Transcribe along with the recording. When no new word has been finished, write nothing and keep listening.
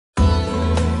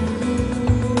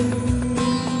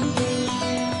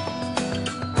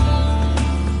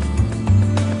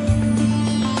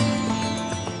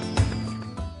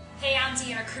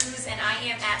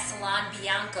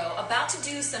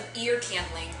some ear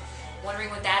candling. Wondering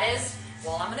what that is?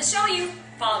 Well, I'm going to show you.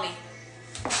 Follow me.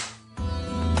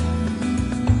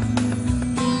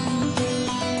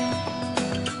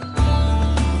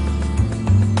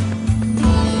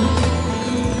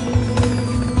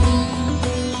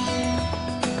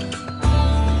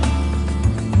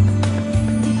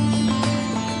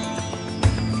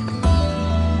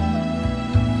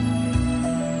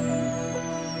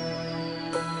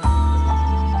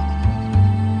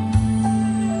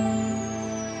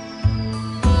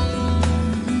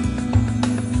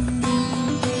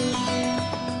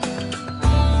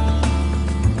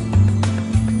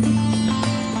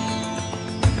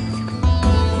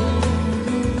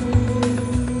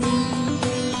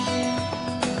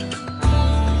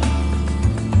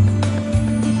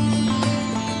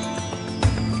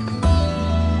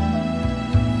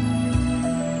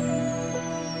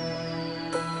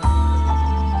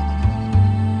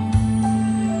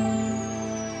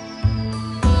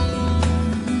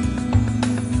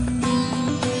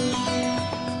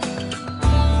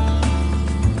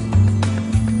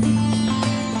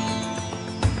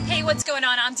 What's going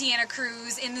on? I'm Deanna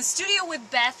Cruz in the studio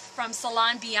with Beth from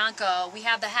Salon Bianco. We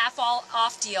have the half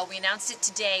off deal. We announced it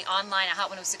today online at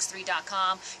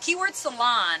hot1063.com. Keyword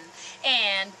Salon.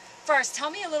 And first, tell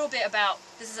me a little bit about,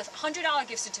 this is a $100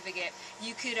 gift certificate.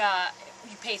 You could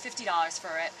you pay $50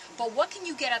 for it, but what can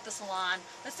you get at the salon?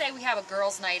 Let's say we have a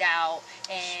girls' night out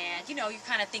and you know, you're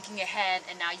kind of thinking ahead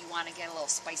and now you want to get a little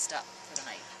spiced up for the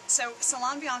night. So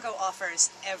Salon Bianco offers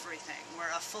everything. We're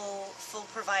a full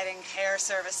providing hair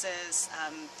services,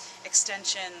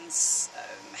 extensions,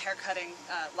 hair cutting,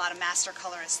 a lot of master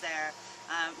colorists there.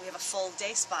 We have a full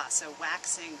day spa, so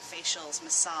waxing, facials,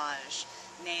 massage,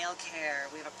 nail care.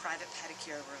 We have a private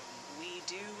pedicure room. We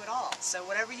do it all. So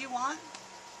whatever you want,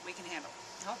 we can handle.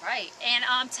 All right, and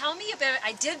tell me about,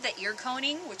 I did the ear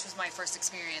coning, which was my first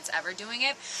experience ever doing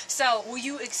it. So will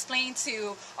you explain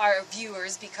to our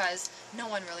viewers, because no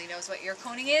one really knows what ear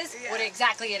coning is, what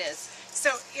exactly it is?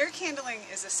 So ear candling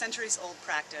is a centuries-old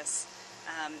practice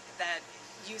that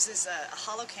uses a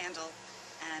hollow candle,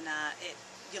 and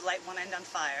you light one end on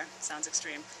fire. Sounds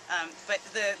extreme, but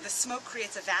the smoke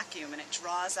creates a vacuum, and it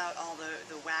draws out all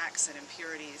the wax and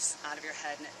impurities out of your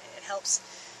head, and it helps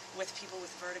with people with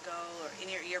vertigo or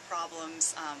in-ear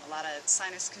problems, a lot of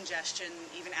sinus congestion,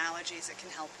 even allergies it can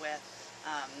help with.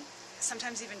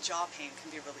 Sometimes even jaw pain can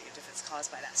be relieved if it's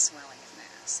caused by that swelling in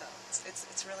there. So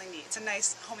it's really neat. It's a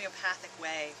nice homeopathic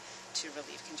way to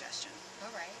relieve congestion.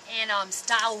 All right. And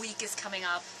Style Week is coming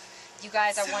up. You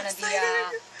guys are one of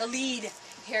the lead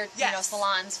here, you know,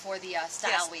 salons for the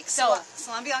Style Week. So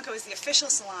Salon Bianco is the official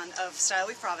salon of Style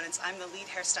Week Providence. I'm the lead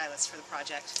hairstylist for the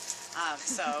project.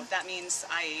 So that means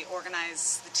I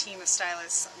organize the team of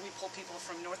stylists. We pull people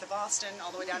from north of Boston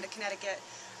all the way down to Connecticut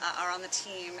are on the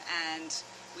team, and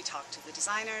we talk to the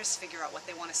designers, figure out what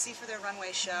they want to see for their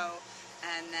runway show,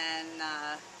 and then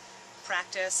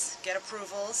practice, get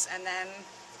approvals, and then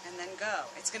go.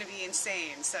 It's going to be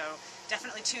insane, so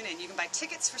definitely tune in. You can buy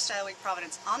tickets for Style Week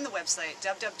Providence on the website,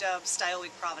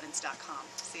 www.styleweekprovidence.com.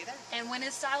 See you there. And when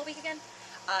is Style Week again?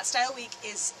 Style Week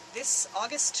is this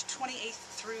August 28th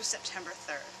through September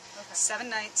 3rd. Okay. 7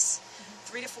 nights,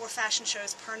 3 to 4 fashion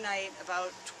shows per night,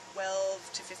 about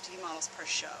 12 to 15 models per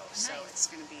show. Nice. So it's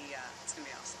going to be awesome.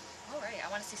 All right, I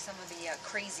want to see some of the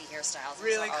crazy hairstyles.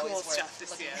 Really cool stuff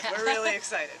this year. We're really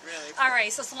excited, really. All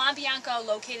right, so Salon Bianco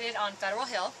located on Federal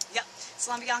Hill. Yep,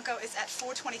 Salon Bianco is at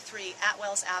 423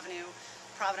 Atwells Avenue,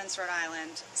 Providence, Rhode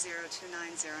Island,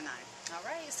 02909. All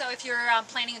right, so if you're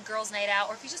planning a girls' night out,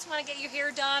 or if you just want to get your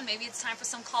hair done, maybe it's time for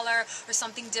some color or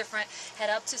something different, head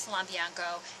up to Salon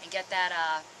Bianco and get that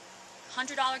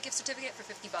 $100 gift certificate for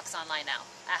 $50 online now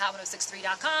at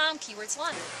hot1063.com, keyword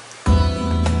salon.